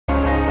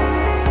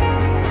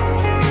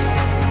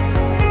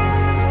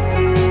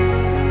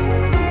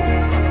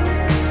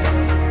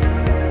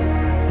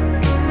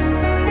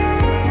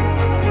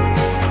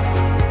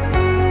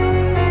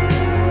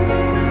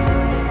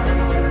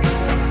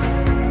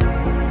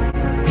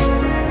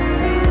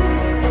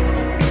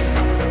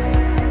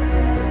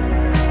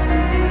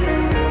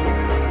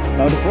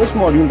the first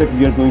module that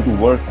we are going to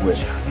work with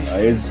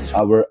is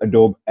our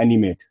Adobe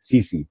Animate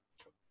CC.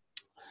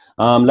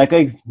 Like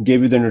I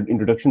gave you the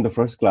introduction, the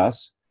first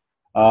class,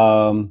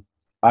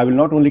 I will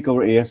not only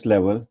cover AS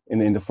level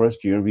in the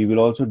first year, we will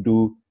also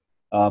do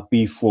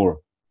P4.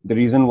 The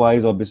reason why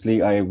is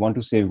obviously I want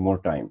to save more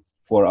time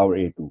for our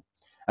A2.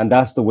 And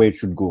that's the way it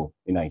should go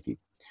in IT.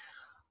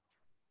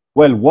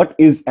 Well, what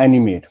is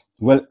Animate?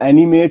 Well,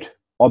 Animate,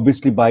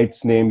 obviously by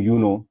its name, you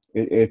know,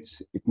 it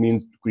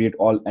means to create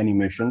all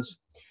animations.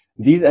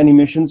 These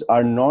animations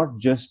are not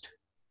just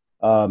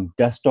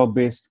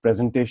desktop-based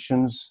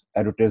presentations,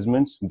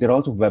 advertisements, they're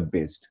also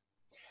web-based.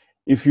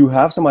 If you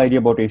have some idea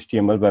about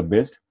HTML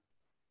web-based,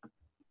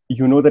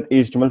 you know that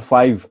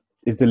HTML5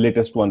 is the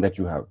latest one that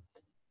you have.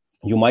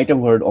 You might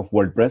have heard of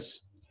WordPress.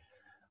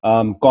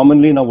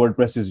 Commonly now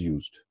WordPress is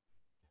used.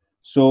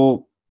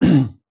 So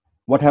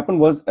what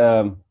happened was,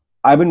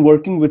 I've been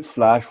working with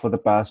Flash for the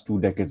past 2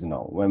 decades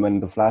now.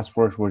 When the Flash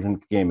first version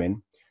came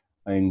in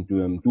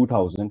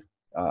 2000,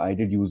 I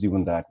did use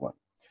even that one.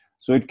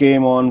 So it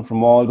came on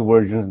from all the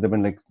versions. There've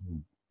been like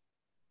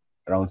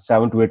around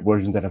 7 to 8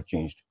 versions that have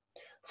changed.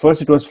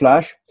 First, it was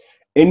Flash.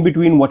 In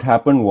between, what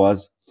happened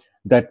was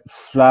that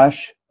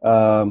Flash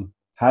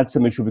had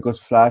some issue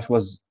because Flash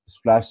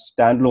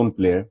standalone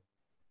player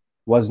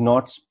was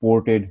not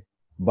supported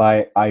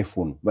by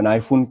iPhone. When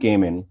iPhone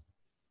came in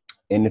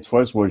its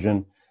first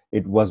version,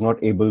 it was not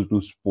able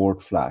to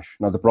support Flash.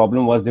 Now, the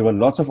problem was there were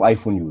lots of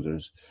iPhone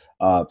users.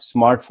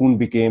 Smartphone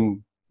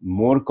became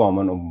more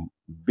common, or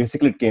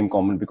basically it came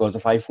common because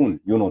of iPhone,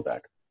 you know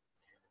that.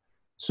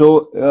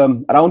 So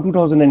around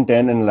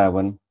 2010 and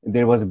 11,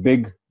 there was a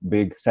big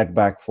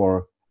setback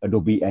for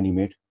Adobe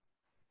Animate,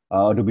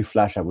 Adobe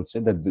Flash, I would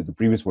say, the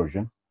previous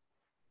version.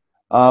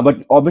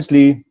 But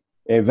obviously,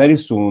 very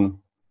soon,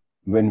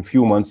 in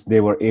few months,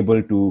 they were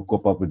able to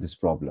cope up with this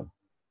problem.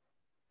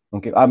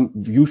 Okay,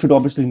 you should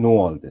obviously know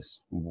all this.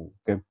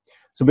 Okay,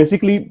 so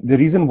basically, the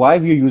reason why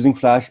we are using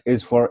Flash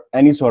is for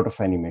any sort of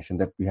animation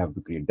that we have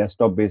to create,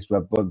 desktop-based,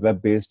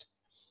 web-based.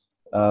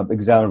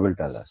 Examiner will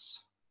tell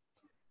us.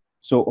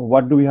 So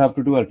what do we have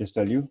to do? I'll just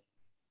tell you.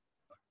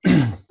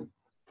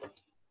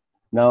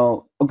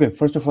 Now, okay,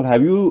 first of all,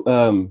 have you,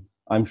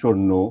 I'm sure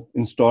no,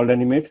 installed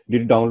Animate?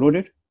 Did you download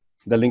it?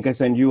 The link I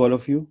sent you, all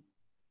of you?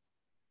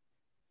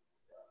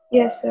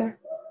 Yes, sir.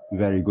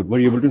 Very good. Were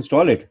you able to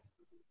install it?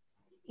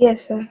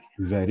 Yes, sir.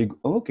 Very good.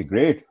 Okay,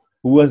 great.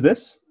 Who was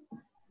this?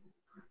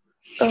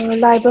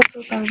 Liber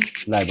Furqan.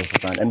 Liber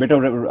Furqan. And better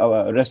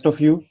rest of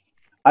you,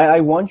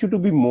 I want you to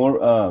be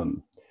more,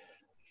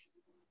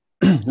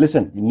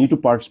 listen, you need to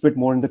participate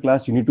more in the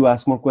class. You need to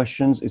ask more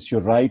questions. It's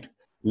your right.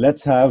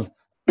 Let's have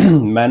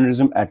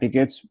mannerism,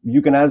 etiquettes.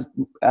 You can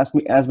ask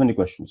me as many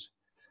questions.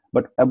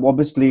 But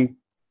obviously,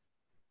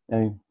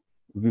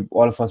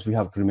 all of us, we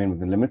have to remain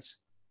within limits.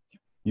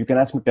 You can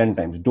ask me 10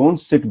 times. Don't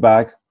sit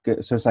back.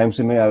 Sir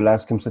Saem, I will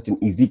ask him such an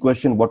easy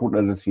question. What would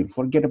others feel?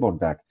 Forget about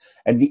that.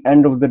 At the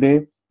end of the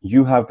day,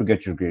 you have to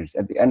get your grades.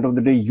 At the end of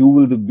the day, you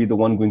will be the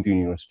one going to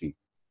university.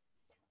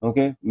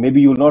 Okay?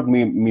 Maybe you will not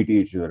meet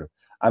each other.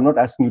 I'm not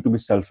asking you to be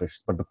selfish.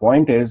 But the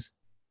point is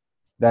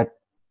that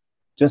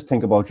just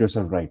think about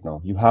yourself right now.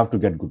 You have to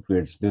get good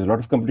grades. There's a lot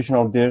of competition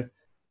out there.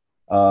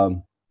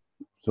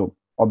 So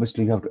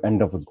obviously, you have to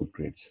end up with good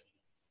grades.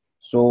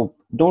 So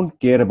don't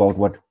care about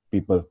what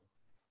people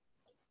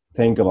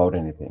think about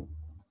anything.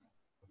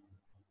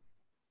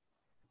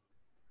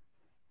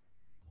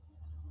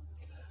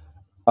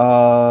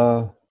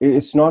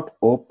 It's not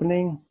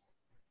opening.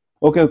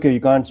 Okay,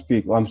 you can't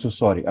speak. Oh, I'm so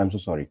sorry.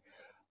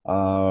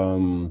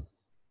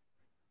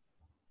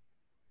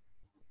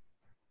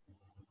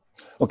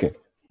 Okay,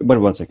 but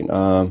 1 second.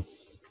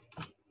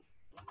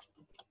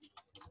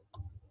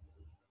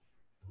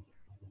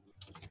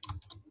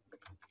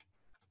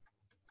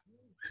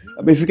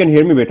 If you can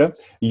hear me better,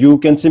 you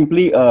can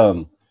simply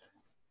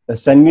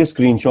send me a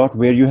screenshot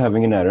where you're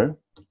having an error.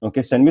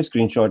 Okay, send me a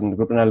screenshot in the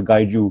group and I'll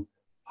guide you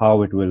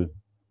how it will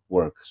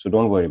work. So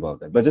don't worry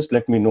about that. But just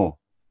let me know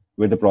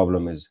where the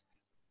problem is,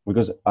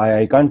 because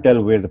I can't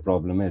tell where the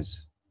problem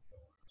is.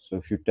 So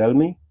if you tell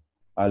me,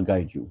 I'll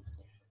guide you.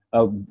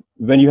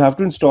 When you have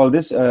to install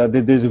this,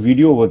 there's a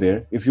video over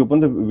there. If you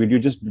open the video,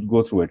 just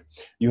go through it.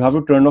 You have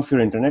to turn off your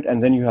internet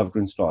and then you have to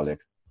install it.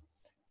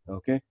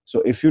 Okay,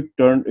 so if your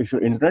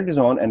internet is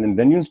on and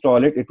then you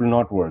install it, it will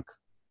not work.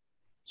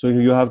 So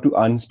you have to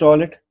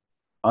uninstall it,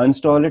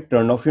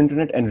 turn off your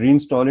internet and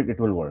reinstall it, it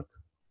will work.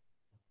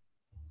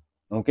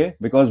 Okay,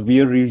 because we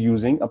are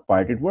reusing a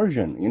pirated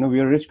version. You know, we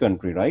are a rich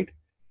country, right?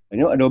 You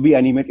know, Adobe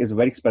Animate is a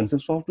very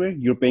expensive software.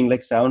 You're paying like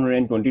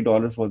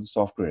 $720 for the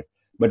software,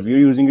 but we're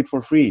using it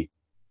for free.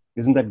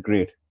 Isn't that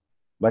great?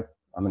 But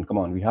I mean, come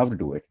on, we have to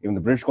do it. Even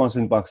the British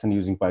Consul in Pakistan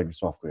using pirated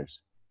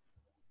softwares.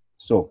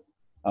 So,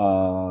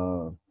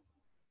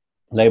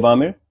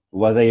 Laibamir,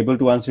 was I able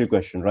to answer your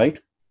question, right?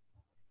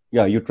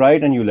 Yeah, you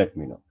tried and you let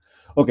me know.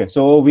 Okay,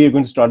 so we are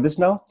going to start this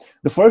now.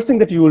 The first thing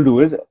that you will do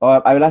is,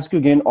 I will ask you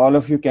again, all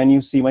of you, can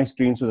you see my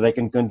screen so that I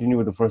can continue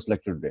with the first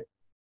lecture today?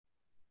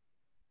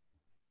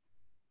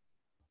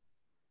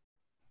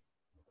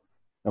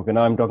 Okay,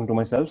 now I'm talking to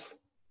myself.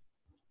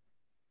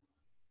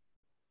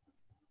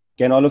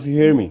 Can all of you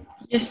hear me?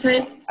 Yes,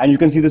 I. And you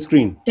can see the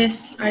screen?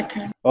 Yes, I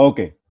can.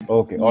 Okay,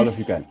 okay, all of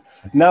you Yes. can.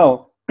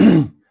 Now,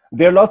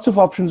 there are lots of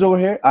options over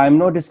here. I'm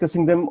not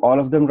discussing them, all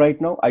of them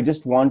right now. I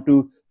just want to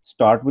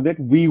start with it.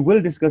 We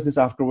will discuss this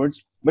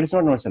afterwards, but it's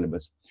not in our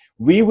syllabus.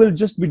 We will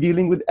just be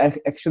dealing with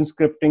action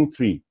scripting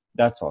 3.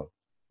 That's all.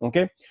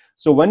 Okay.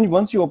 So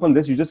once you open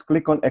this, you just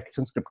click on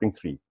action scripting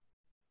 3.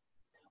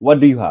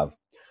 What do you have?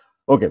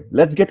 Okay,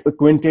 let's get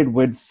acquainted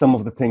with some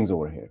of the things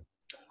over here.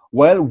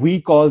 Well, we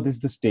call this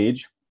the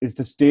stage. It's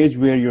the stage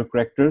where your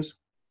characters,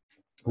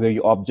 where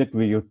your object,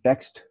 where your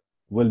text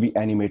will be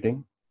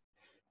animating.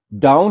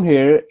 Down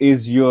here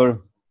is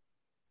your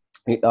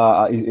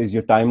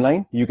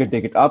timeline. You can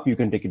take it up, you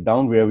can take it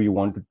down, wherever you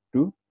want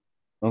to.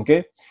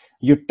 Okay,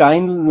 your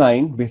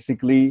timeline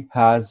basically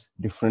has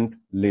different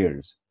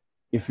layers.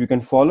 If you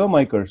can follow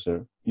my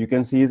cursor, you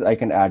can see is I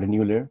can add a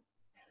new layer.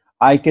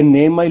 I can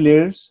name my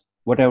layers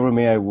whatever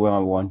may I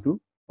want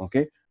to.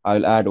 Okay,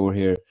 I'll add over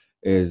here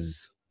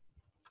is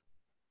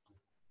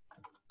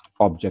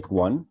object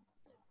 1.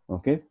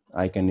 Okay,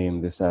 I can name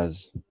this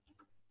as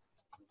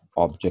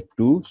object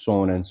 2,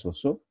 so on and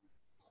so.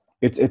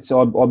 It's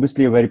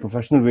obviously a very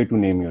professional way to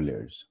name your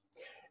layers.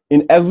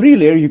 In every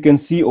layer you can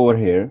see over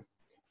here,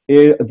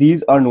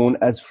 these are known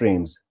as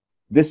frames.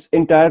 This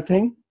entire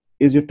thing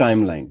is your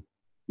timeline.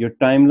 Your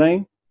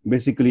timeline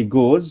basically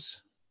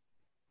goes,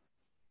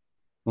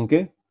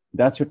 okay,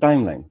 that's your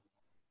timeline.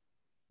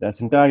 That's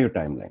entire your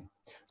timeline.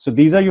 So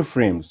these are your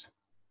frames.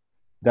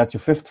 That's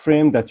your 5th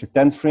frame, that's your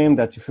 10th frame,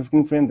 that's your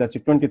 15th frame, that's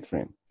your 20th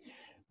frame.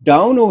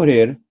 Down over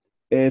here,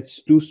 it's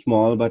too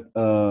small, but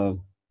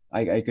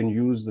I can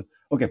use,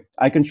 okay,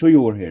 I can show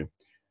you over here.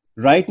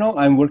 Right now,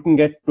 I'm working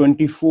at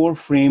 24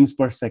 frames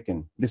per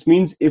second. This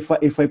means if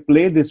I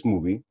play this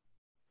movie,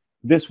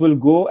 this will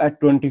go at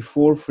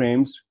 24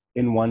 frames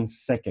in 1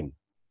 second.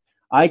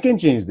 I can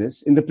change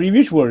this. In the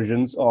previous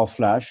versions of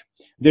Flash,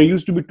 there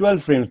used to be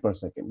 12 frames per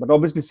second. But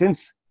obviously,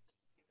 since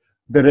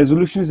the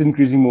resolution is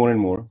increasing more and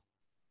more,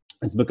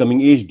 it's becoming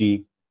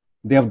HD.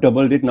 They have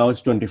doubled it. Now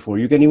it's 24.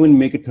 You can even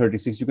make it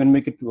 36. You can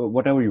make it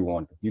whatever you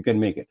want. You can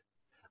make it.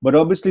 But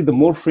obviously, the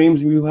more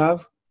frames you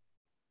have,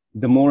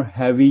 the more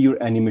heavy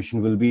your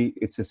animation will be.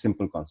 It's a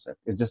simple concept.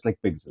 It's just like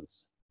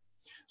pixels.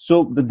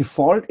 So the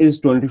default is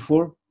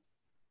 24,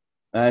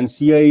 and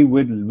CIE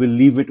will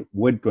leave it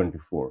with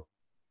 24.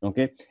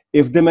 Okay.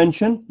 If they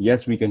mention,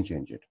 yes, we can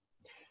change it.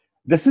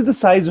 This is the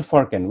size of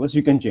our canvas.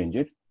 You can change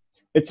it.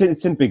 It's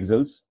in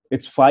pixels.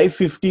 It's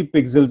 550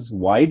 pixels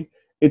wide.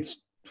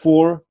 It's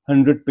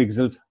 400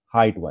 pixels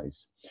height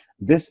wise.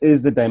 This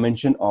is the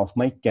dimension of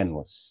my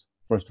canvas.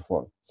 First of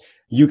all,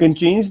 you can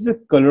change the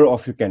color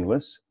of your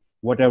canvas,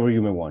 whatever you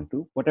may want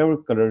to, whatever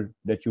color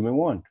that you may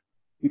want,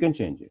 you can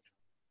change it.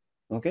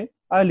 Okay,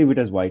 I'll leave it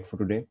as white for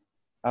today.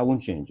 I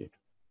won't change it.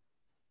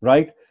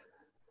 Right.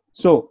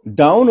 So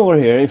down over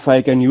here, if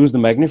I can use the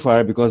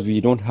magnifier, because we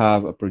don't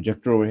have a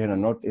projector over here, I'm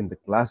not in the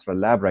class or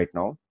lab right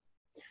now.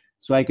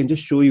 So I can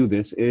just show you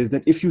this, is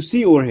that if you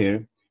see over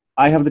here,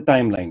 I have the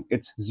timeline.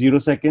 It's 0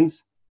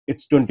 seconds,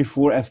 it's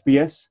 24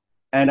 FPS,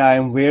 and I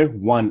am where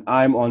 1,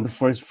 I'm on the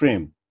first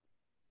frame.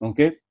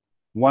 Okay,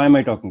 why am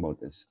I talking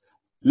about this?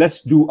 Let's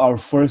do our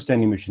first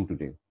animation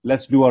today.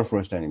 Let's do our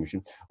first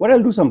animation. What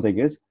I'll do something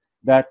is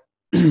that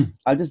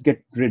I'll just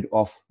get rid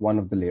of one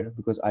of the layer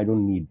because I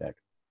don't need that.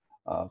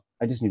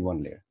 I just need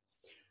one layer.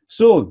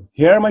 So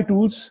here are my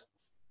tools.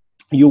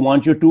 You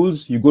want your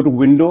tools, you go to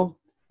window,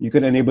 you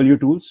can enable your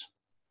tools.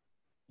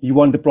 You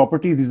want the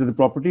properties, these are the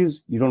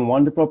properties. You don't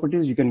want the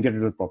properties, you can get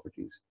rid of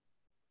properties.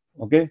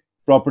 Okay,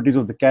 properties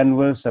of the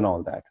canvas and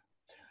all that.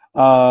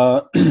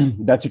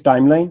 That's your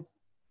timeline.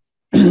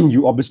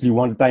 You obviously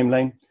want the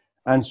timeline,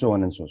 and so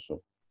on and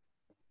so.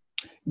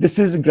 This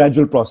is a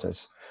gradual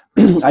process.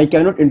 I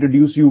cannot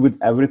introduce you with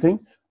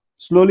everything.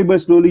 Slowly by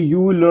slowly, you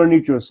will learn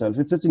it yourself.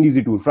 It's such an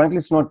easy tool. Frankly,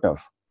 it's not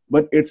tough,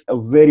 but it's a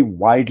very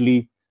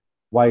widely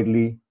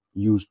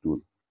used tool,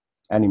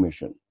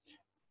 animation.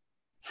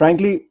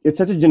 Frankly, it's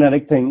such a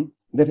generic thing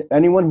that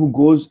anyone who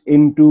goes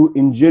into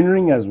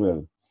engineering as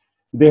well,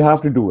 they have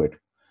to do it.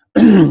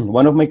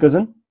 One of my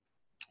cousin,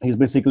 he's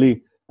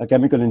basically a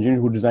chemical engineer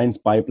who designs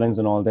pipelines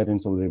and all that in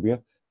Saudi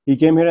Arabia. He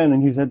came here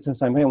and he said,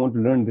 Saem, I want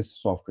to learn this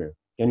software.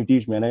 Can you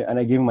teach me? And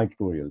I gave him my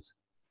tutorials.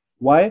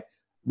 Why?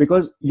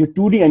 Because your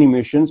 2D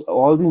animations,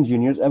 all the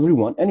engineers,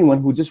 anyone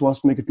who just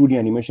wants to make a 2D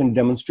animation,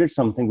 demonstrate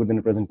something within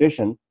a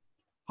presentation,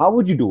 how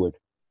would you do it?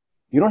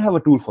 You don't have a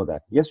tool for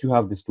that. Yes, you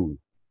have this tool.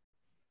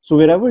 So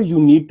wherever you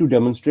need to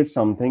demonstrate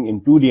something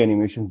in 2D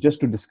animation, just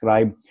to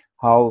describe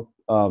how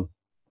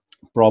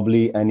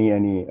probably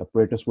any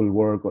apparatus will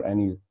work, or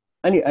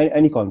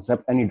any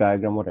concept, any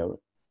diagram, whatever,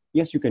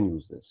 yes, you can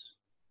use this.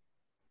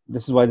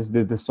 This is why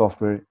this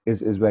software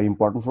is very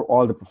important for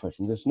all the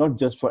professions. It's not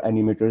just for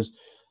animators.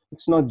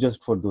 It's not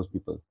just for those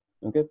people.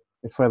 Okay,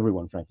 it's for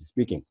everyone, frankly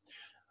speaking.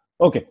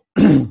 Okay,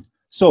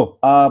 so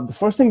the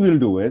first thing we'll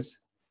do is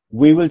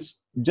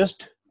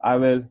I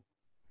will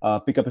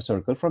pick up a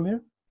circle from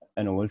here,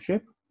 an oval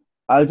shape.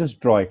 I'll just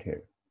draw it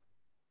here.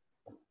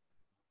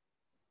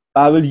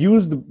 I will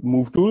use the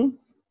move tool.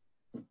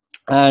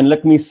 And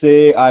let me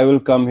say I will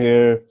come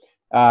here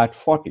at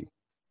 40.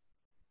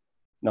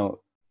 Now,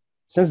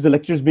 since the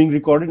lecture is being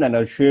recorded and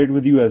I'll share it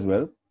with you as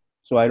well,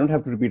 so I don't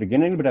have to repeat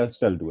again, but I'll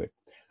still do it.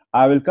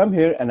 I will come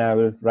here and I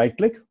will right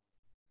click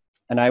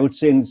and I would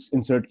say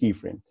insert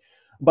keyframe.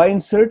 By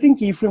inserting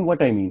keyframe,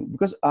 what I mean,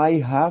 because I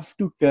have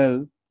to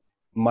tell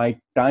my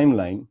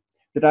timeline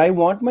that I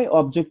want my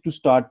object to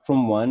start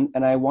from 1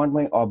 and I want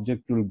my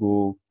object to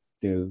go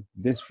till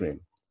this frame.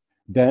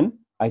 Then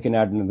I can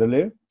add another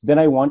layer. Then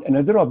I want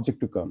another object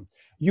to come.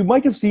 You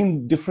might have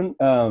seen different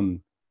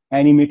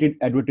animated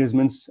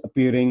advertisements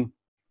appearing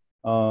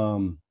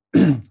on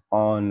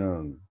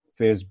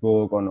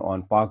Facebook,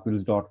 on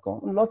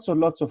parkwheels.com, and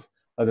lots of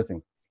other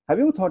things. Have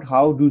you ever thought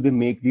how do they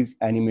make these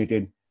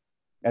animated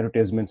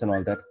advertisements and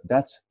all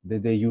that?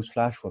 They use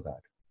Flash for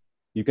that.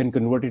 You can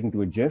convert it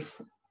into a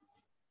GIF,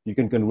 you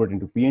can convert it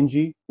into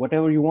PNG,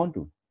 whatever you want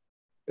to.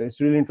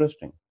 It's really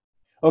interesting.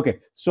 Okay,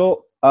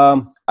 so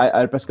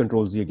I'll press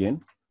Control Z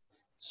again.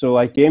 So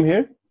I came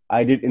here,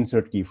 I did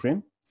insert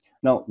keyframe.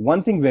 Now,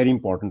 one thing very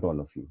important to all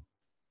of you.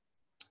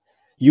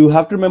 You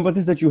have to remember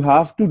this, that you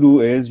have to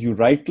do is you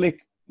right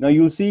click. Now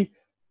you'll see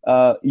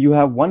you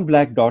have one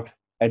black dot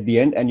at the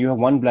end and you have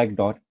one black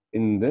dot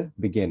in the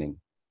beginning.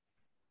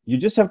 You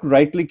just have to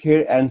right click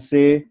here and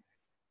say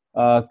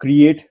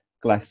create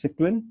classic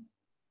twin.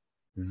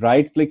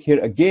 Right click here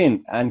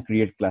again and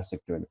create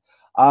classic twin.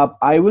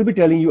 I will be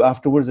telling you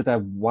afterwards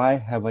that why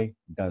have I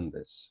done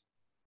this.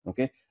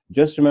 Okay,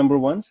 just remember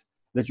once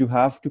that you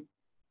have to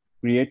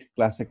create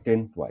classic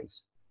twin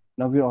twice.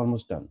 Now we're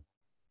almost done.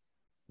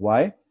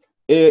 Why?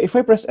 If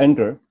I press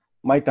enter,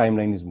 my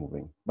timeline is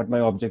moving, but my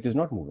object is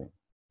not moving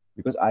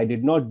because I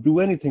did not do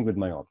anything with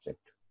my object.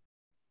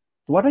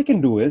 So what I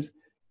can do is,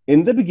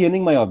 in the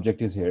beginning, my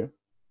object is here.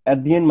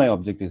 At the end, my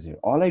object is here.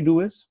 All I do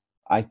is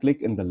I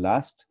click in the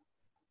last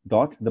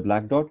dot, the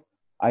black dot.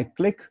 I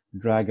click,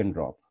 drag and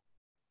drop.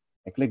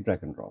 I click,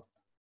 drag and drop.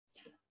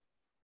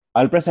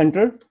 I'll press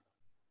enter.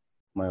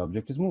 My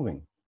object is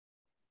moving.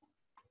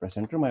 Press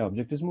enter, my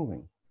object is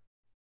moving.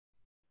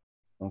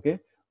 Okay.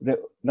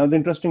 Now the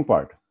interesting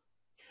part.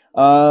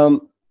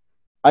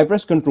 I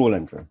press Control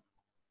Enter.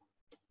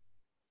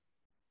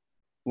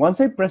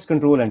 Once I press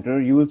Control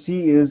Enter, you will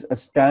see is a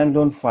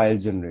standalone file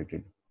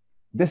generated.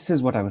 This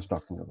is what I was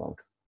talking about.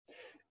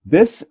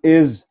 This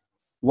is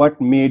what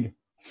made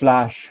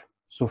Flash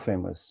so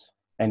famous,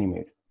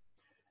 Animate.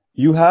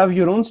 You have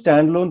your own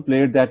standalone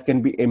player that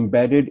can be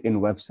embedded in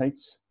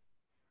websites,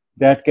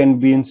 that can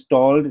be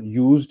installed,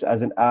 used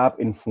as an app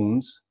in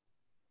phones.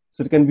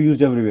 So it can be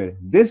used everywhere.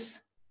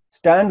 This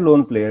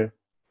standalone player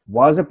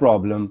was a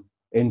problem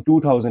in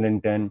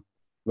 2010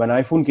 when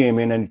iPhone came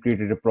in and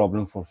created a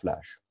problem for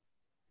Flash.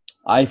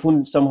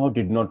 iPhone somehow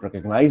did not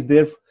recognize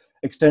their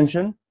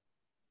extension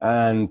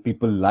and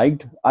people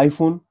liked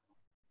iPhone.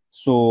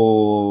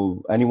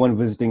 So anyone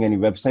visiting any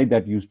website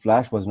that used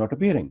Flash was not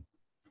appearing.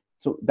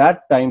 So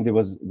that time there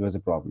was a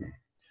problem.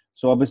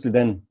 So obviously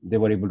then they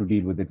were able to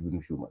deal with it within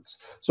a few months.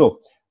 So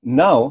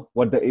now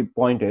what the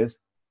point is,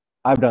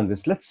 I've done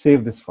this. Let's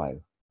save this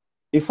file.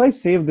 If I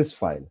save this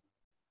file,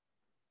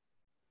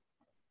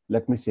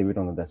 let me save it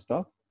on the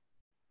desktop.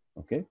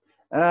 Okay.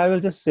 And I will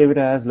just save it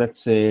as, let's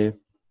say,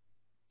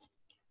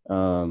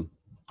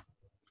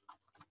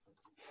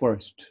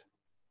 first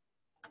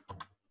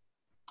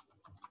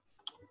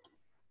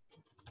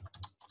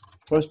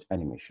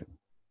animation,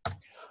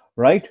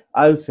 right?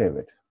 I'll save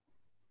it.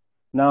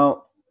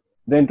 Now,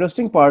 the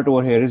interesting part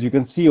over here is you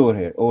can see over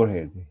here.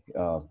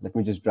 Let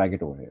me just drag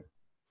it over here.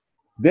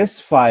 This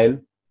file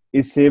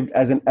is saved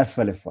as an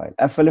FLF file.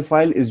 FLF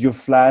file is your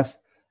Flash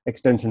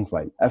extension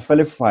file.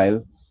 FLF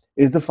file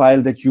is the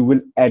file that you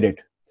will edit.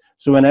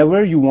 So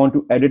whenever you want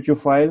to edit your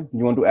file,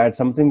 you want to add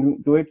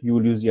something to it, you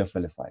will use the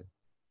FLF file.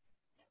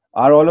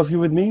 Are all of you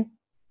with me?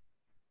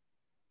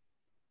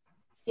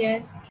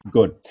 Yes.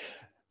 Good.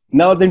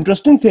 Now, the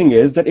interesting thing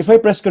is that if I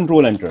press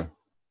Control Enter,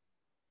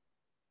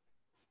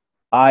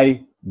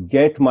 I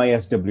get my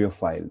SWF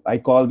file. I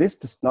call this,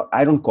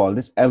 I don't call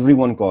this,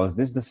 everyone calls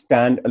this the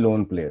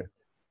standalone player.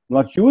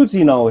 What you will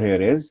see now here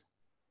is,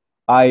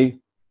 where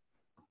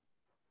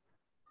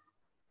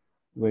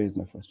is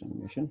my first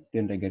animation?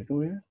 Didn't I get it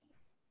over here?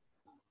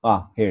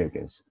 Here it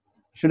is.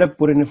 Should have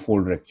put in a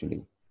folder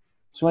actually.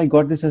 So I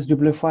got this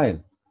SWF file.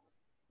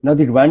 Now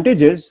the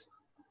advantage is,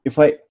 if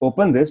I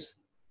open this,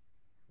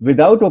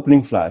 without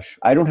opening Flash,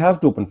 I don't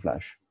have to open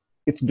Flash.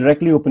 It's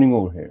directly opening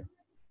over here.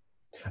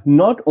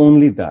 Not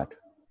only that,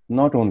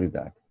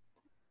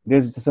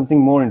 there's something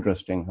more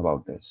interesting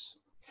about this.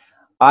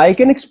 I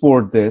can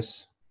export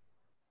this.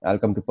 I'll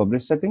come to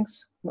publish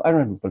settings. No, I don't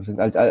have to publish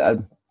settings.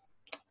 I'll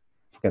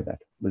forget that.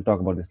 We'll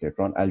talk about this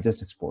later on. I'll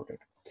just export it.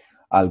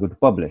 I'll go to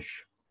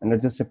publish and I'll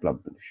just say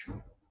publish.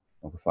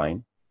 Okay,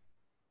 fine.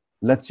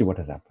 Let's see what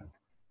has happened.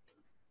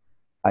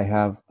 I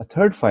have a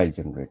third file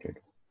generated.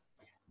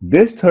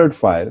 This third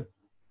file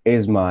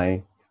is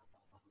my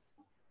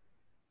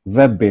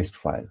web-based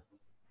file.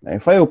 Now,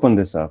 if I open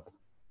this up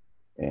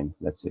in,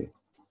 let's say,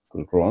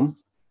 Google Chrome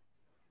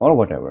or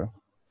whatever.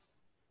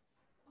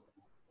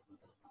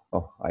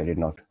 Oh, I did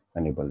not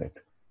enable it.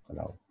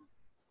 Allow.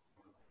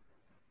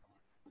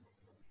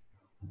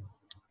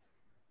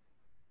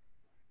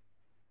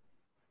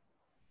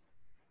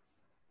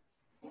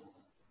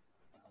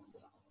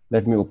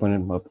 Let me open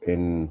it up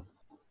in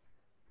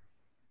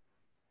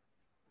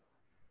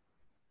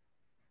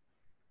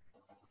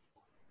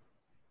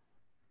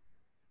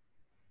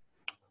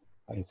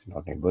it's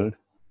not enabled.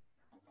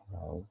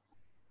 Allow.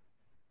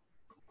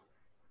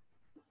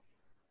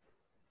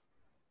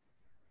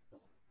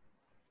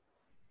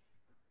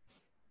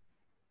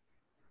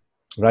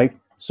 Right.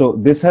 So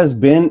this has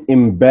been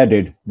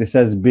embedded. This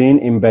has been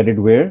embedded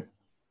where?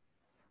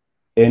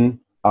 In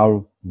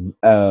our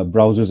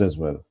browsers as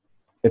well.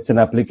 It's an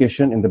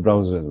application in the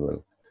browser as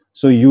well.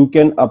 So you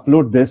can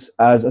upload this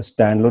as a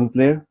standalone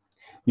player.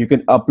 You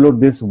can upload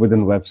this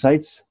within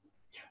websites.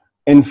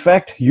 In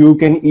fact, you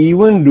can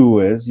even do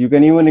is you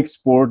can even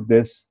export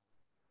this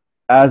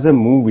as a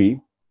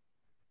movie,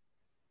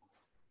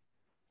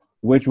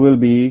 which will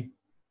be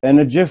in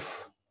a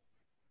GIF.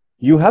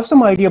 You have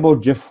some idea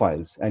about GIF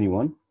files,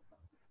 anyone?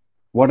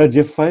 What are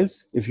GIF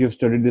files? If you've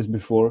studied this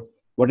before,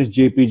 what is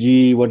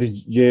JPG? What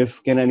is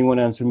GIF? Can anyone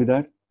answer me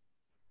that?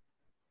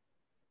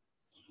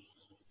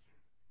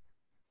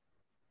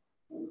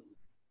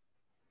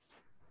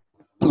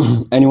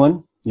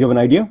 Anyone? You have an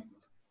idea?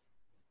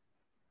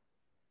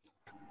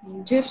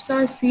 GIFs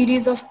are a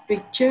series of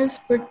pictures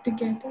put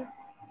together.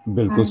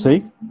 बिल्कुल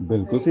सही,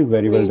 बिल्कुल सही,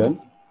 very well done.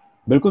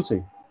 बिल्कुल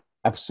सही,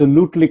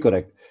 absolutely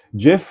correct.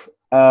 GIF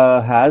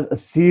has a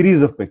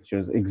series of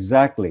pictures,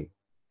 exactly.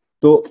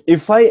 So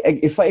if I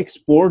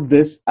export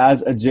this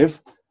as a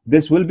GIF,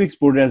 this will be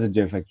exported as a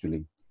GIF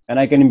actually, and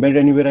I can embed it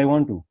anywhere I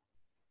want to.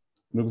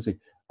 बिल्कुल सही.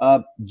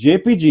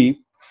 JPG.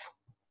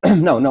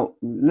 Now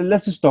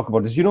let's just talk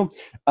about this. You know,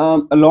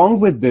 along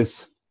with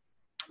this,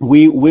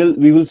 we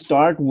will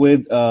start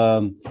with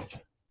Adobe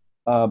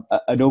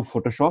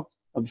Photoshop.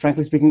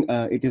 Frankly speaking,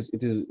 it is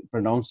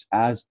pronounced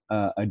as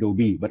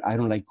Adobe, but I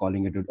don't like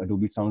calling it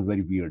Adobe. It sounds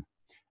very weird.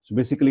 So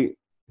basically,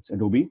 it's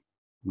Adobe.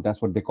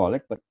 That's what they call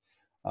it, but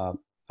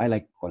I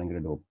like calling it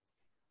Adobe.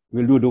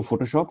 We'll do Adobe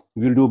Photoshop.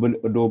 We'll do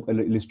Adobe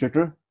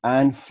Illustrator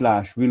and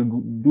Flash. We'll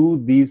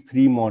do these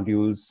three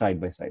modules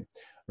side by side.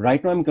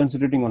 Right now, I'm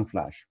concentrating on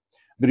Flash.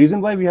 The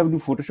reason why we have to do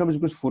Photoshop is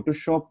because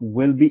Photoshop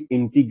will be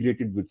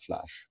integrated with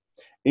Flash.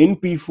 In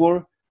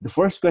P4, the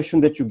first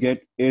question that you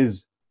get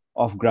is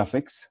of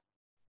graphics,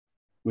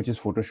 which is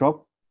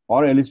Photoshop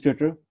or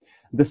Illustrator.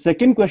 The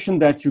second question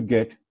that you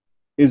get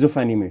is of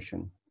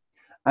animation.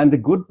 And the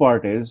good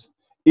part is,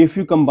 if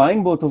you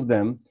combine both of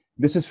them,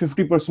 this is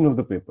 50% of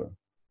the paper.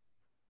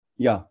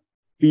 Yeah,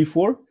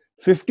 P4,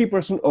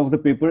 50% of the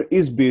paper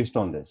is based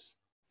on this.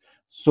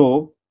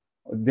 So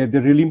they're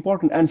really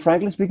important. And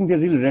frankly speaking,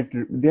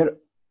 they're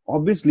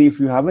obviously, if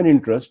you have an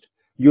interest,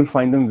 you'll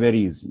find them very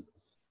easy.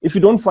 If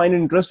you don't find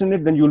an interest in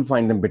it, then you'll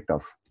find them a bit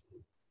tough.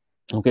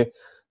 Okay.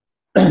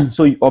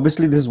 So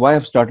obviously, this is why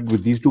I've started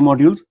with these two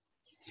modules.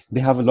 They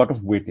have a lot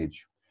of weightage.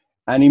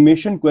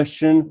 Animation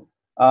question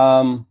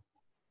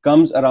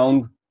comes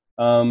around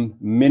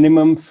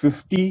minimum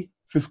 15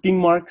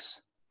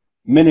 marks,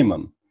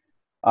 minimum.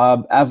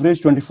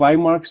 Average 25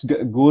 marks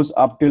goes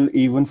up till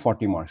even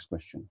 40 marks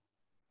question.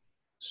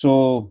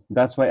 So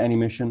that's why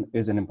animation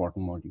is an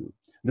important module.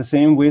 The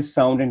same way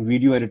sound and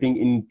video editing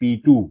in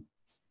P2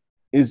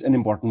 is an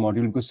important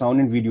module, because sound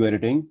and video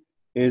editing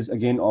is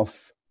again of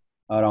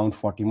around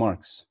 40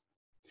 marks.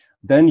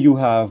 Then you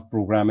have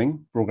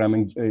programming.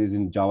 Programming is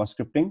in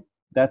JavaScripting.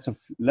 That's of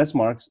less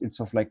marks.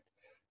 It's of like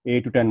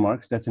 8 to 10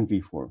 marks. That's in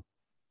P4.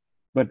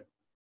 But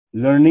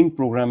learning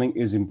programming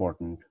is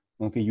important.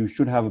 Okay, you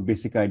should have a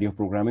basic idea of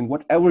programming,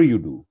 whatever you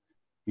do.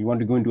 You want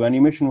to go into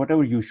animation,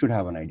 whatever, you should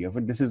have an idea of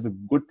it. This is the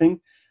good thing,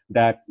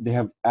 that they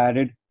have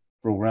added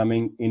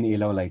programming in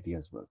A-level IT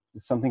as well.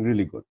 It's something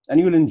really good. And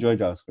you'll enjoy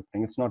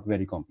JavaScripting. It's not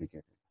very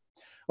complicated.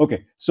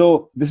 Okay,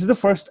 so this is the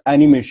first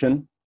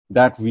animation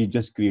that we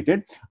just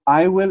created.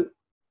 I will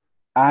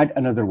add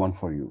another one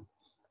for you.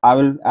 I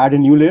will add a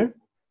new layer.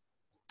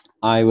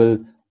 I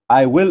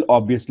will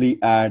obviously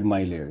add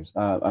my layers.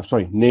 I'm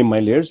sorry, name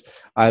my layers.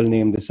 I'll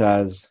name this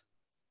as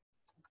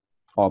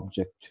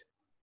object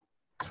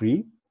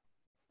 3.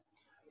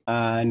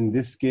 And in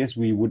this case,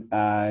 we would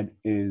add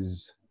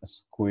is a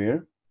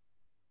square.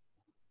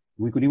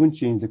 We could even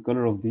change the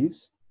color of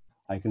these.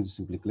 I can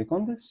simply click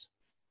on this,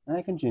 and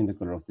I can change the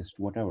color of this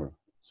to whatever.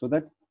 So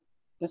that,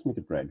 let's make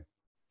it red.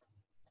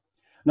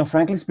 Now,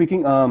 frankly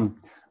speaking,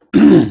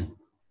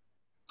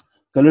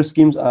 color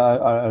schemes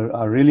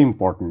are really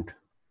important.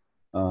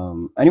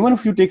 Anyone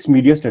of you takes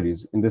media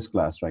studies in this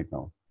class right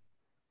now?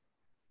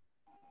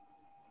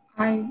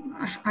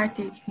 I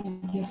take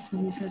media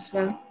studies as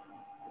well.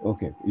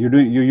 Okay, you're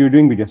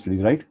doing media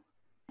studies, right?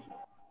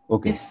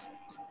 Okay. Yes.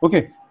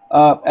 Okay.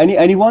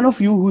 Any one of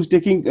you who's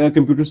taking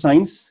computer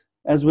science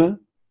as well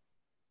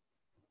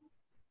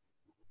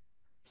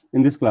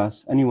in this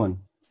class? Anyone?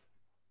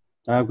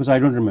 Because I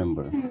don't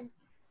remember.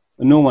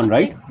 No one,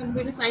 right?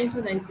 Computer science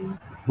with IT.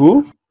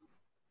 Who?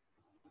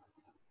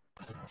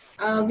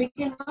 We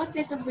cannot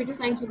take computer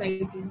science with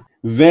IT.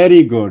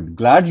 Very good.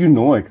 Glad you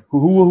know it.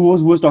 Who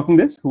was talking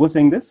this? Who was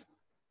saying this?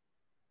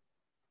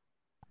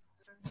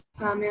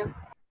 Saem.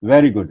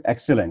 Very good,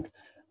 excellent.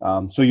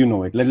 So you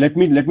know it. Let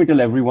me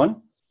tell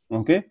everyone,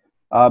 okay?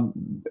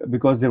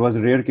 Because there was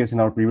a rare case in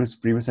our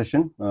previous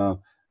session.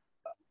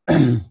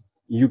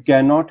 You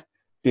cannot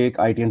take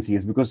IT and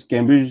CS because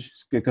Cambridge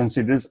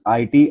considers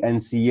IT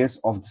and CS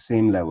of the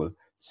same level.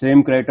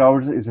 Same credit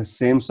hours is the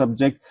same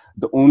subject.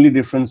 The only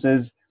difference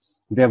is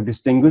they have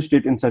distinguished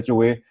it in such a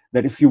way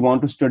that if you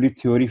want to study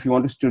theory, if you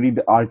want to study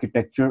the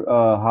architecture,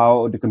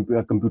 how the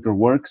computer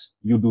works,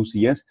 you do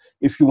CS.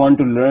 If you want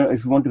to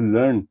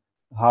learn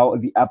how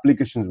the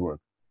applications work,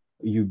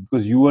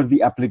 because you are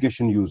the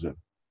application user,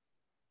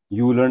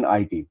 you learn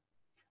IT.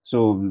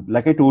 So,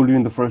 like I told you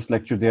in the first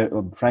lecture,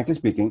 frankly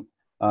speaking,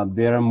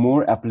 there are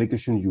more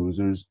application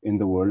users in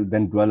the world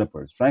than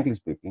developers. Frankly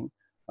speaking,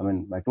 I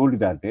mean, I told you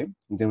that day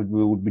there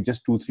would be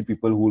just 2-3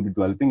 people who will be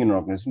developing in an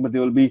organization, but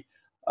there will be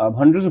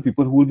hundreds of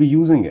people who will be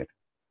using it.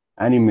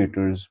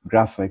 Animators,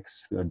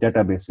 graphics,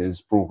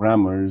 databases,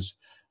 programmers.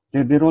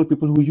 They're all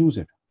people who use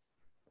it.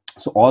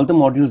 So all the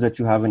modules that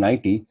you have in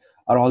IT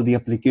are all the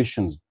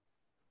applications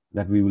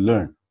that we will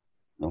learn,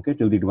 okay,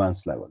 till the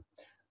advanced level.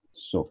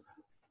 So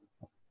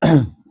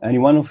any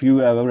one of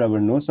you ever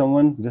know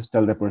someone, just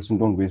tell that person,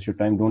 don't waste your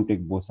time, don't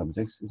take both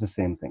subjects. It's the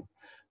same thing.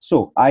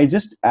 So I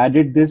just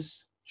added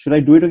this. Should I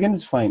do it again?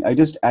 It's fine. I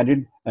just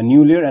added a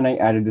new layer and I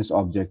added this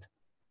object,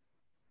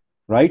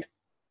 right?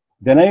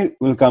 Then I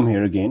will come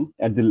here again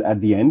at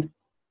the end,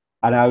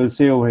 and I will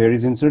say over here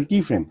is insert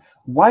keyframe.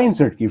 Why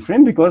insert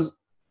keyframe? Because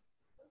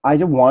I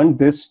just want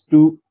this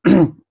to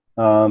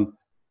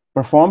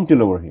perform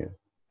till over here.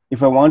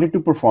 If I wanted to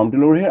perform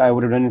till over here, I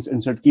would have done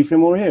insert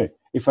keyframe over here.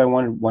 If I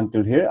want one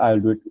till here, I'll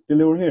do it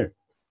till over here.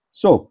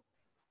 So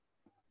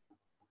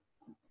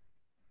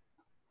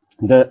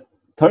the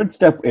third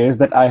step is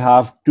that I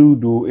have to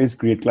do is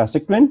create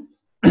classic twin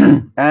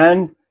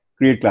and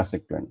create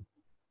classic twin.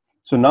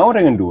 So now what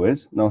I can do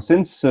is, now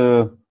since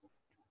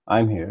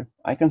I'm here,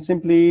 I can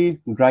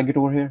simply drag it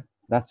over here.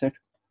 That's it.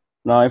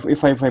 Now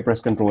if I press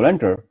Control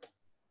Enter,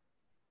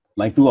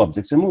 my two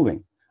objects are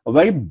moving. A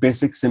very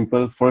basic,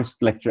 simple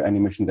first lecture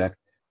animation that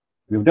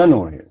we've done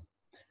over here.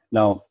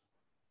 Now,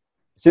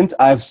 since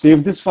I've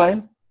saved this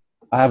file,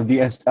 I have the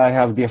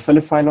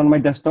FLF file on my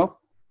desktop,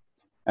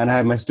 and I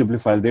have my SW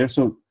file there.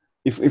 So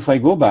if I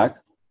go back,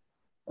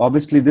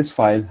 obviously this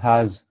file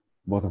has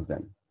both of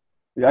them.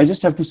 I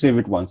just have to save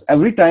it once.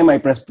 Every time I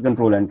press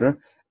Control Enter,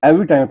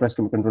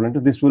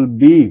 this will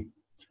be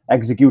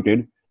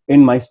executed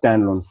in my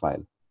standalone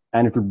file,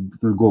 and it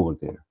will go over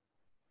there,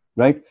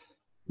 right?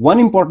 One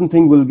important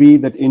thing will be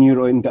that in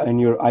your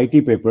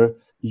IT paper,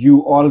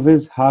 you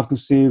always have to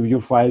save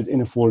your files in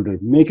a folder.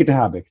 Make it a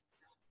habit.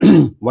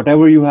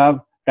 Whatever you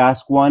have,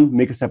 task 1,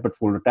 make a separate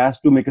folder.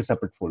 Task 2, make a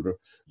separate folder.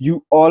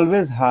 You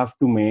always have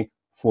to make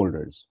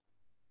folders.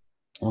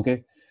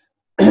 Okay.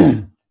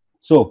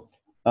 So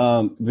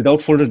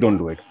without folders, don't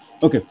do it.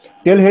 Okay.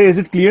 Till here, is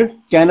it clear?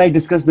 Can I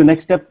discuss the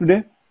next step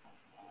today?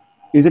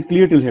 Is it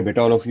clear till here,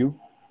 beta, all of you?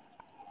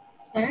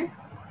 Sir,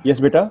 Yes,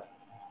 beta.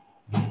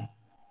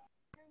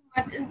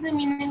 what is the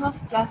meaning of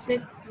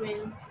classic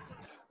twin?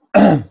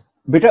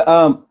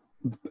 Beta,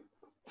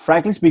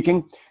 frankly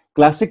speaking,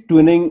 classic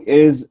twinning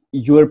is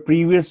your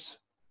previous.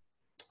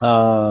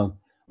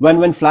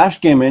 When Flash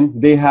came in,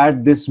 they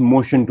had this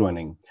motion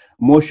twinning.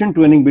 Motion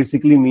twinning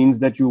basically means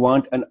that you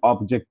want an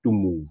object to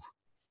move.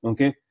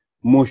 Okay,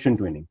 motion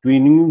twinning.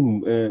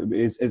 Twinning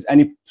is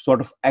any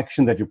sort of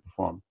action that you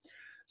perform.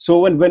 So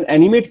when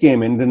Animate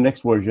came in, the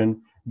next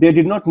version, they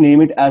did not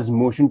name it as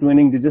motion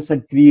twinning. They just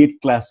said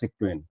create classic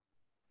twin.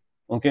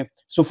 Okay,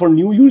 so for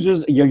new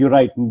users, yeah, you're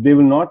right. They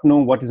will not know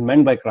what is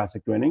meant by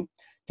classic twinning.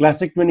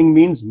 Classic twinning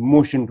means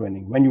motion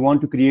twinning, when you want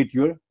to create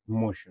your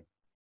motion.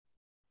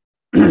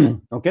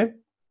 Okay,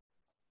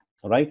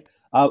 all right.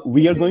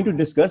 We are going to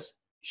discuss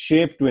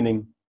shape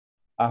twinning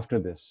after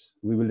this.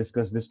 We will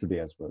discuss this today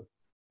as well.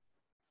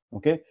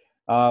 Okay,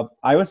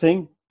 I was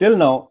saying till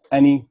now,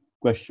 any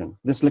question?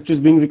 This lecture is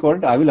being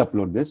recorded. I will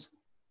upload this.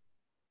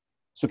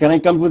 So can I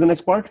come to the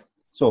next part?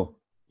 So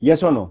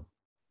yes or no?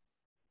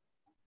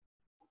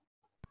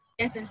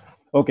 Yes, sir.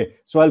 Okay,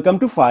 so I'll come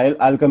to File,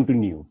 I'll come to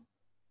New.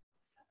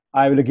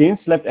 I will again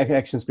select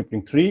Action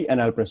Scripting 3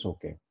 and I'll press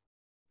OK.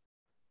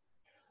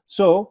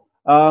 So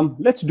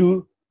let's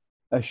do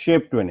a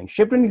shape twinning.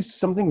 Shape twinning is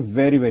something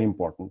very, very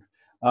important.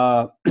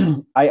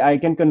 I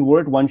can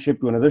convert one shape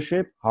to another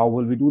shape. How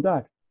will we do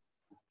that?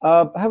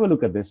 Have a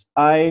look at this.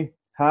 I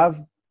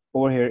have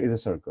over here is a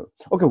circle.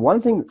 Okay,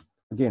 one thing,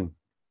 again,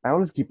 I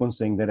always keep on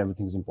saying that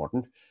everything is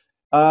important.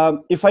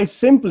 If I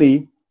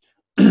simply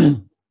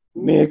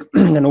make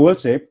an oval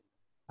shape,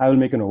 I will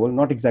make an oval,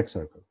 not exact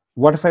circle.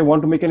 What if I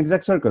want to make an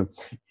exact circle?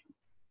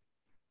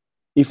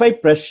 If I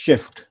press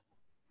Shift,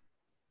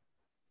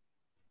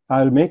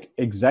 I'll make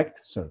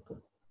exact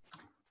circle.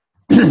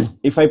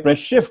 If I press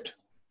Shift,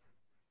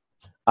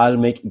 I'll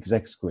make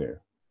exact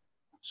square.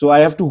 So I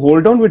have to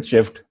hold down with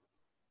Shift,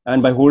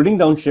 and by holding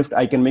down Shift,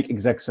 I can make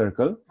exact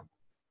circle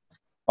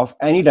of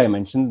any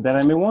dimension that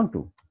I may want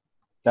to.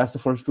 That's the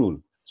first rule.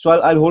 So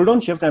I'll hold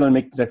on Shift and I'll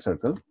make exact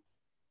circle.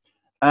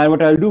 And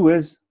what I'll do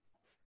is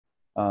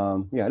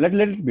Yeah, let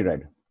it be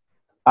red.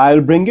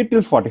 I'll bring it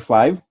till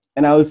 45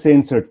 and I will say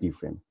insert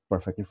keyframe.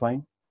 Perfectly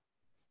fine.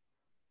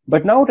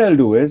 But now what I'll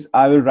do is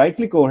I will right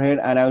click over here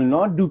and I will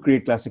not do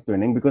create classic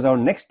twinning because our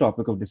next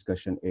topic of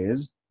discussion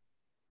is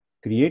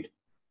create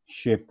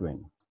shape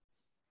twin.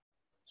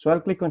 So I'll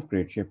click on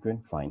create shape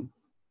twin, fine.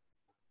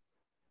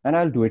 And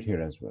I'll do it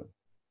here as well.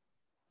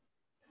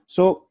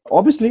 So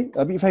obviously,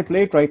 if I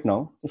play it right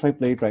now,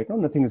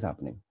 nothing is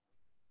happening.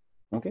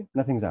 Okay,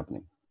 nothing's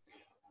happening.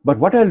 But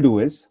what I'll do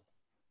is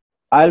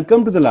I'll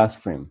come to the last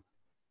frame.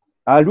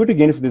 I'll do it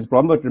again if there's a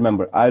problem, but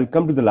remember, I'll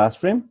come to the last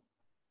frame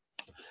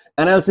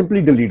and I'll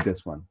simply delete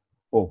this one.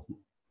 Oh,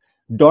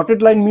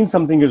 dotted line means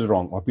something is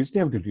wrong. Obviously,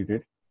 I've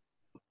deleted.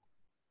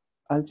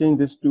 I'll change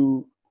this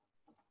to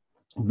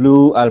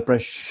blue. I'll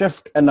press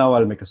shift and now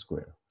I'll make a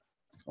square.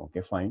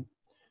 Okay, fine.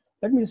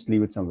 Let me just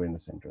leave it somewhere in the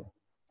center.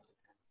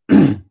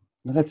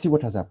 Now let's see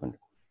what has happened.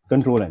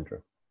 Control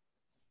enter.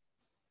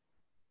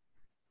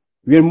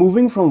 We are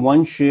moving from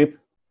one shape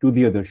to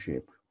the other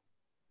shape.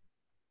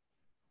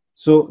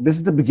 So this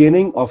is the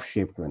beginning of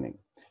shape twinning.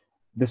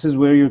 This is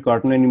where your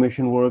cartoon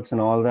animation works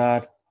and all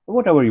that,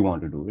 whatever you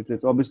want to do.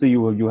 It's obviously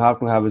you have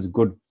to have a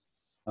good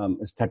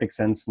aesthetic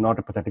sense, not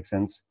a pathetic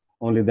sense.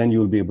 Only then you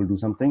will be able to do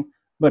something.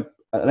 But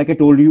like I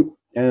told you,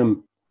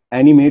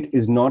 Animate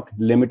is not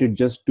limited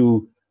just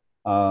to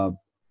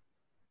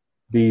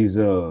these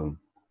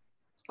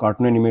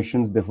cartoon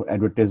animations. They're for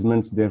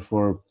advertisements. They're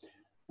for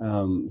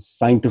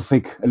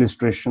scientific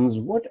illustrations,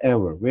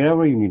 whatever,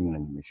 wherever you need an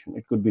animation,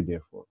 it could be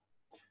there for.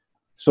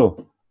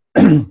 So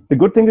the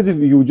good thing is if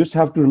you just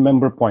have to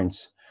remember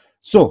points.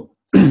 So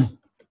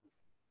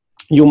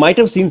you might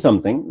have seen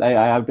something. I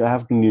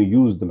have to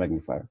use the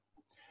magnifier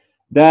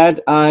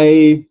that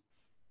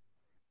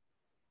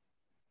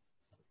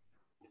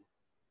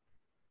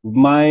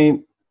my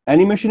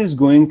animation is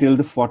going till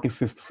the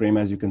 45th frame,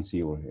 as you can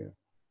see over here.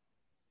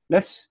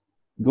 Let's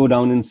go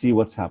down and see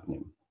what's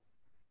happening.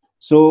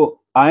 So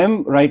I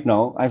am right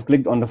now, I've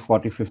clicked on the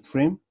 45th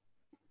frame.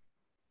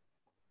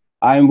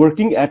 I am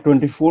working at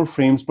 24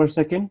 frames per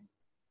second.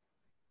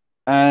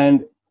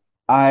 And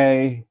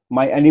my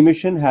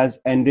animation has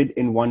ended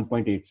in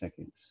 1.8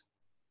 seconds.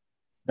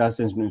 That's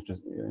an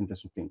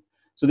interesting thing.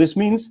 So this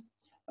means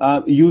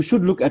you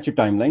should look at your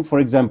timeline. For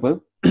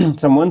example,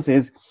 someone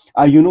says,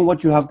 you know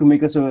what, you have to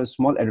make us a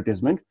small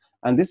advertisement,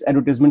 and this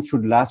advertisement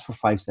should last for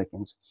 5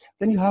 seconds.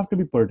 Then you have to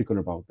be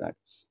particular about that.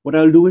 What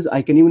I'll do is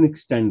I can even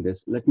extend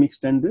this. Let me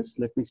extend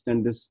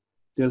this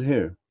till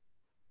here.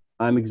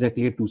 I'm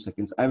exactly at 2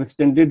 seconds. I've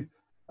extended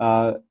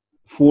 4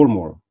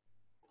 more.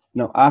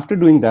 Now, after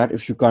doing that,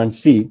 if you can't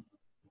see,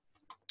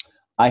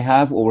 I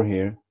have over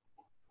here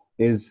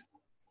is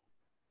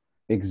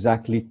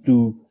exactly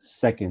 2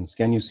 seconds.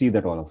 Can you see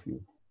that, all of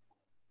you?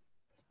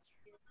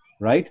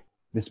 Right?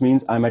 This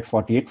means I'm at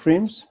 48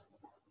 frames.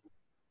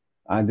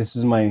 And this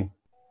is my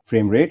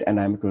frame rate, and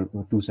I'm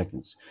at 2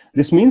 seconds.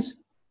 This means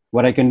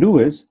what I can do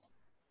is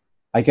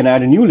I can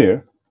add a new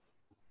layer.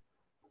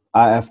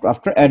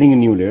 After adding a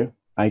new layer,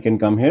 I can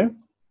come here,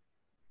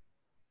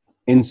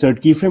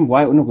 insert keyframe.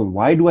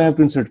 Why do I have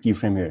to insert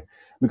keyframe here?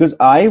 Because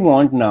I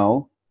want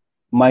now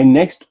my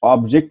next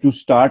object to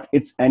start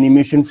its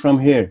animation from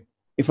here.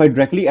 If I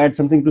directly add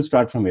something to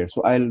start from here,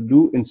 so I'll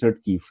do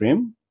insert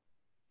keyframe,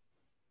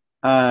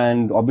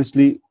 and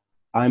obviously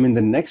I'm in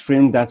the next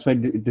frame. That's why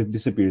it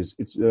disappears.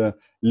 It's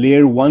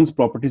layer 1's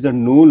properties are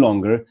no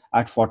longer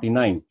at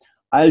 49.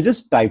 I'll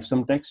just type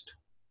some text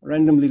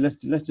randomly.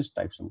 Let's just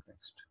type some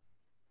text.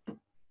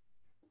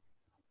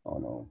 Oh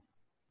no.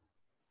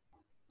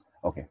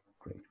 Okay,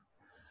 great.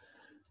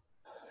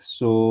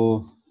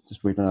 So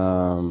just wait.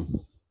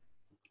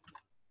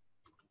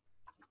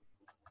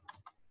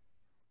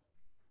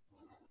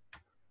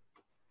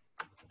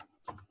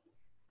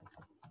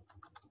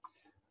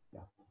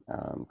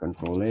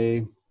 Control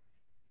A,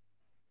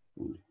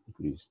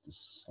 increase the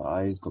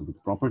size, go to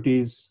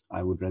properties.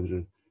 I would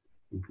rather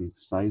increase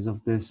the size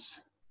of this.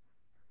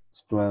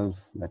 It's 12.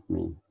 Let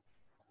me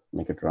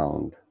make it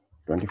round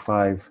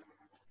 25.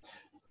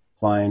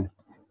 Fine.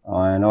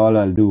 And all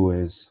I'll do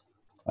is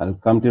I'll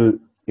come till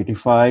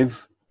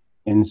 85,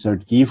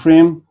 insert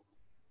keyframe,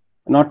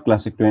 not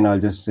classic twin. I'll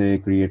just say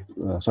create,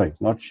 sorry,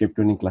 not shape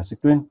twinning,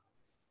 classic twin.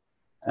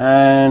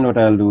 And what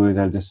I'll do is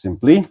I'll just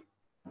simply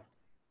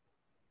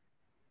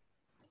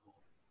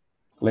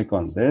click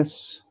on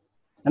this,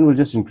 and we'll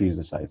just increase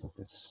the size of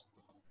this.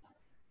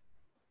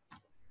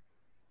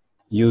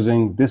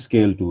 Using this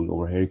scale tool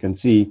over here, you can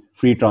see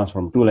free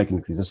transform tool, I can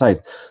increase the size.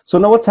 So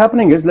now what's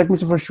happening is, let me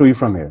first show you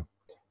from here.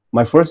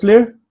 My first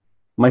layer,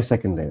 my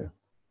second layer.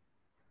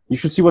 You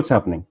should see what's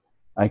happening.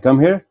 I come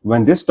here,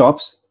 when this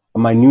stops,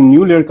 my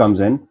new layer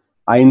comes in,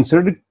 I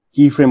insert a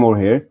keyframe over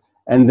here,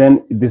 and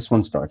then this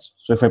one starts.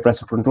 So if I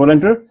press Control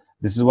Enter,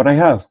 this is what I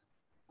have.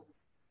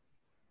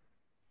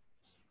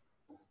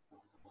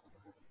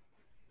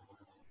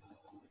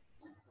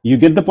 You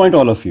get the point,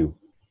 all of you?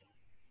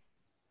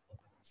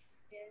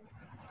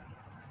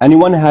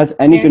 Anyone has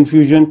any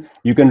confusion,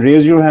 you can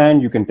raise your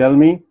hand, you can tell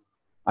me,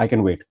 I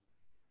can wait.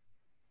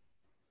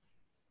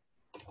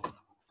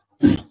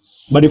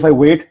 But if I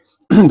wait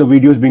the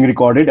video is being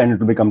recorded and it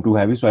will become too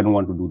heavy, so I don't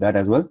want to do that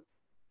as well.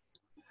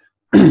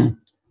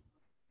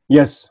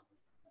 Yes.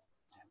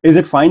 Is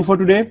it fine for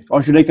today,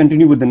 or should I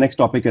continue with the next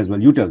topic as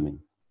well? You tell me.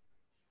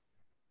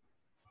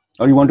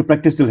 Or you want to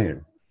practice till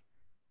here?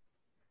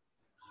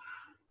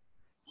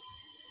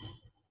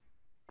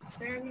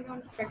 Sir, we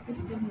want to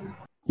practice till here.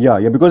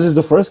 Yeah, because it's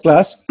the first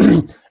class,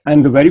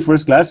 and the very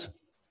first class,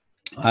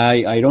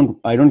 I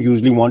don't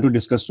usually want to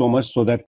discuss so much so that